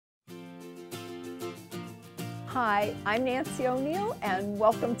Hi, I'm Nancy O'Neill and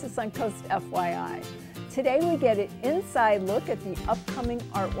welcome to Suncoast FYI. Today we get an inside look at the upcoming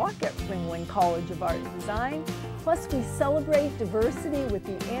ArtWalk at Ringling College of Art and Design. Plus we celebrate diversity with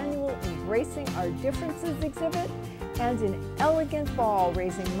the annual Embracing Our Differences exhibit and an elegant ball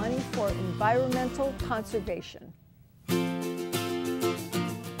raising money for environmental conservation.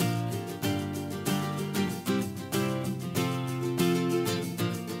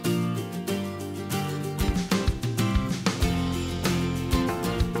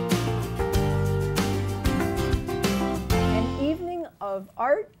 Of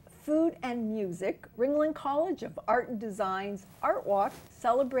art, food, and music, Ringling College of Art and Design's ArtWalk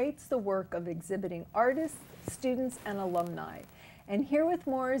celebrates the work of exhibiting artists, students, and alumni. And here with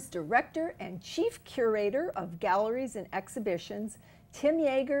more is Director and Chief Curator of Galleries and Exhibitions, Tim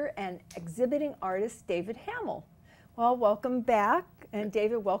Yeager, and exhibiting artist David Hamill. Well, welcome back. And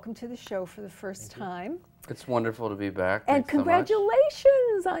David, welcome to the show for the first time. It's wonderful to be back. And Thanks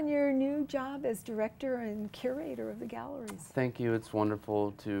congratulations on your new job as director and curator of the galleries. Thank you. It's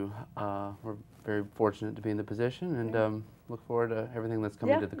wonderful to, we're very fortunate to be in the position and look forward to everything that's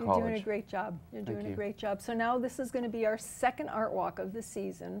coming to the college. You're doing a great job. You're doing a great job. So now this is going to be our second art walk of the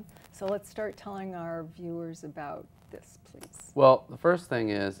season. So let's start telling our viewers about this, please. Well, the first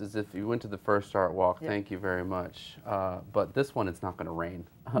thing is if you went to the first art walk, thank you very much. But this one, it's not going to rain.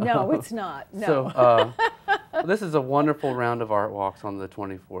 No, it's not. No. So this is a wonderful round of art walks on the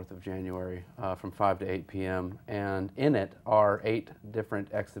 24th of January from 5 to 8 p.m. And in it are 8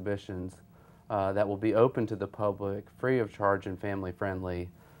 different exhibitions that will be open to the public, free of charge and family friendly,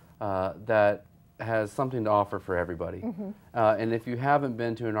 that has something to offer for everybody. And if you haven't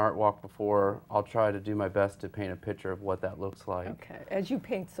been to an art walk before, I'll try to do my best to paint a picture of what that looks like. Okay, as you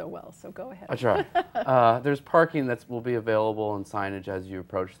paint so well, so go ahead. I'll try. There's parking that will be available and signage as you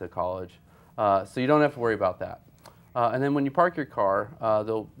approach the college, so you don't have to worry about that. And then when you park your car,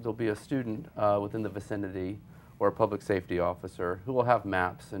 there'll be a student within the vicinity or a public safety officer who will have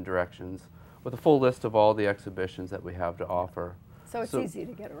maps and directions with a full list of all the exhibitions that we have to offer. So it's easy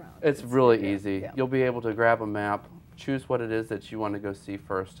to get around. It's really easy. Yeah. You'll be able to grab a map, choose what it is that you want to go see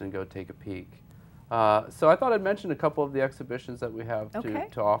first, and go take a peek. So I thought I'd mention a couple of the exhibitions that we have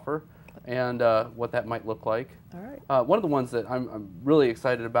to offer and what that might look like. All right. One of the ones that I'm really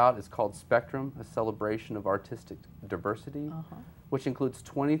excited about is called Spectrum, a celebration of artistic diversity, which includes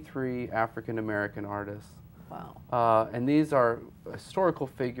 23 African American artists. Wow. And these are historical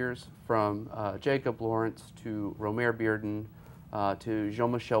figures from Jacob Lawrence to Romare Bearden, to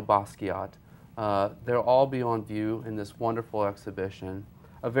Jean-Michel Basquiat. They'll all be on view in this wonderful exhibition,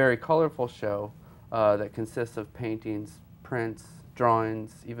 a very colorful show that consists of paintings, prints,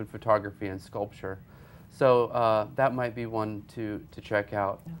 drawings, even photography and sculpture. So that might be one to check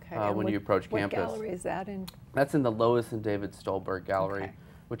out when you approach campus. What gallery is that in? That's in the Lois and David Stolberg Gallery,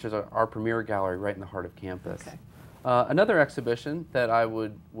 which is our premier gallery right in the heart of campus. Another exhibition that I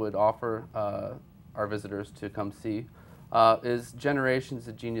would offer our visitors to come see is Generations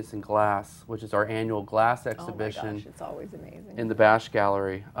of Genius in Glass, which is our annual glass exhibition. Oh my gosh, it's always amazing. In the Bash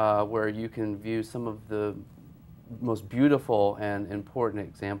Gallery, where you can view some of the most beautiful and important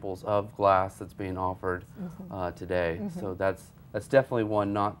examples of glass that's being offered today. So that's definitely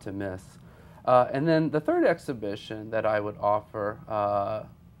one not to miss. And then the third exhibition that I would offer,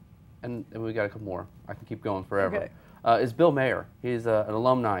 and we got a couple more, I can keep going forever. Is Bill Mayer. He's an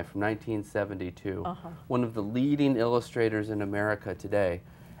alumni from 1972, one of the leading illustrators in America today.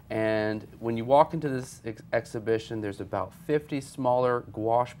 And when you walk into this exhibition, there's about 50 smaller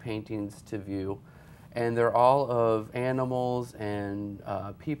gouache paintings to view, and they're all of animals and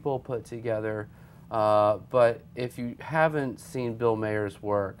people put together. But if you haven't seen Bill Mayer's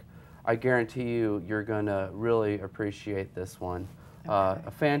work, I guarantee you're going to really appreciate this one.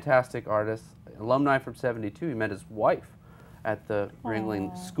 A fantastic artist, alumni from '72. He met his wife at the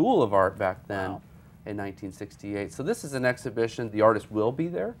Ringling School of Art back then in 1968. So this is an exhibition. The artist will be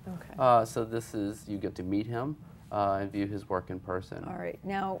there. So this is, you get to meet him and view his work in person. All right.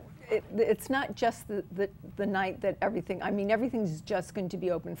 Now, it's not just the night that everything's just going to be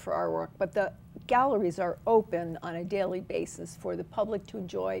open for our work, but the galleries are open on a daily basis for the public to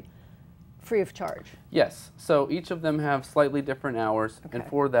enjoy free of charge. Yes, so each of them have slightly different hours, and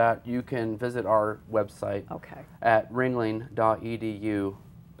for that you can visit our website at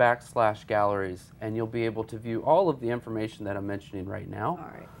ringling.edu/galleries, and you'll be able to view all of the information that I'm mentioning right now,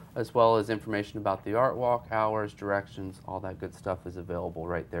 as well as information about the art walk, hours, directions, all that good stuff is available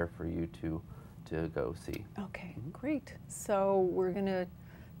right there for you to go see. Okay, great. So we're going to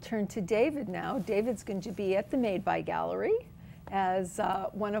turn to David now. David's going to be at the Made by Gallery. as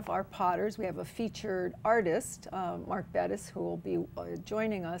one of our potters. We have a featured artist, Mark Bettis, who will be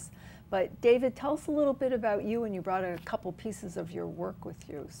joining us. But David, tell us a little bit about you, and you brought a couple pieces of your work with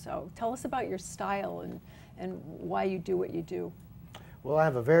you. So tell us about your style and why you do what you do. Well, I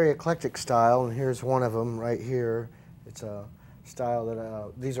have a very eclectic style, and here's one of them right here. It's a style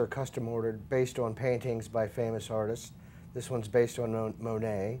that, these are custom ordered based on paintings by famous artists. This one's based on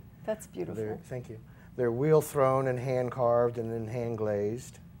Monet. That's beautiful. Thank you. They're wheel thrown and hand carved and then hand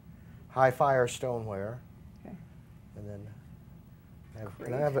glazed. High fire stoneware. Okay. And then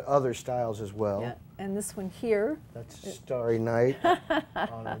I have other styles as well. Yeah. And this one here. That's Starry Night,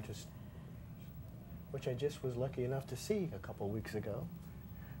 which I just was lucky enough to see a couple weeks ago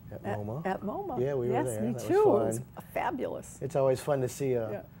at MoMA. At MoMA. Yeah, we were Yes, there. me That too. was It was fabulous. It's always fun to see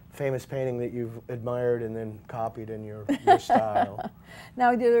a famous painting that you've admired and then copied in your style.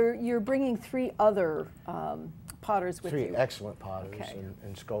 Now, you're bringing 3 other potters with you. 3 excellent potters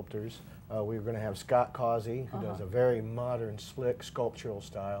and sculptors. We're going to have Scott Causey, who does a very modern, slick sculptural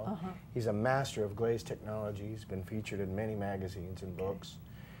style. He's a master of glaze technology. He's been featured in many magazines and books.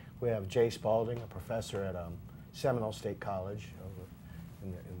 We have Jay Spalding, a professor at Seminole State College over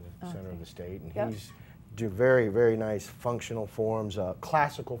in the center of the state, and he's do very, very nice functional forms,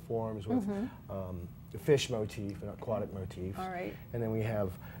 classical forms with fish motif and aquatic motifs. All right. And then we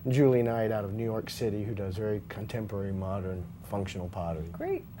have Julie Knight out of New York City, who does very contemporary, modern, functional pottery.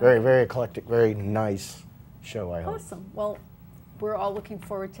 Great. Very, very eclectic, very nice show, I hope. Awesome. Well, we're all looking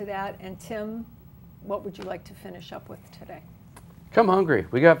forward to that. And Tim, what would you like to finish up with today? Come hungry.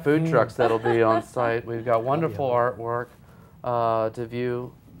 We got food trucks that'll be on site. We've got wonderful artwork to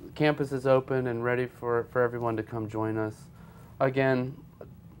view. Campus is open and ready for everyone to come join us. Again,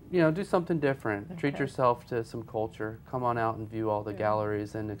 you know, do something different. Treat yourself to some culture. Come on out and view all the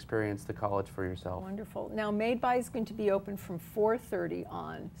galleries and experience the college for yourself. Wonderful. Now, Made By is going to be open from 4:30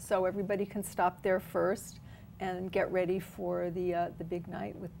 on, so everybody can stop there first and get ready for the big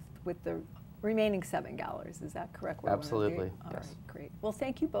night with the remaining 7 galleries. Is that correct? Absolutely. All right, great. Well,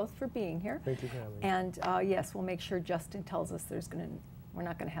 thank you both for being here. Thank you for having me. And yes, we'll make sure Justin tells us we're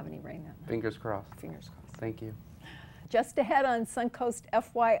not going to have any rain that night. Fingers crossed. Fingers crossed. Thank you. Just ahead on Suncoast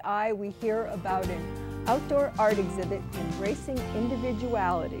FYI, we hear about an outdoor art exhibit embracing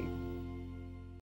individuality.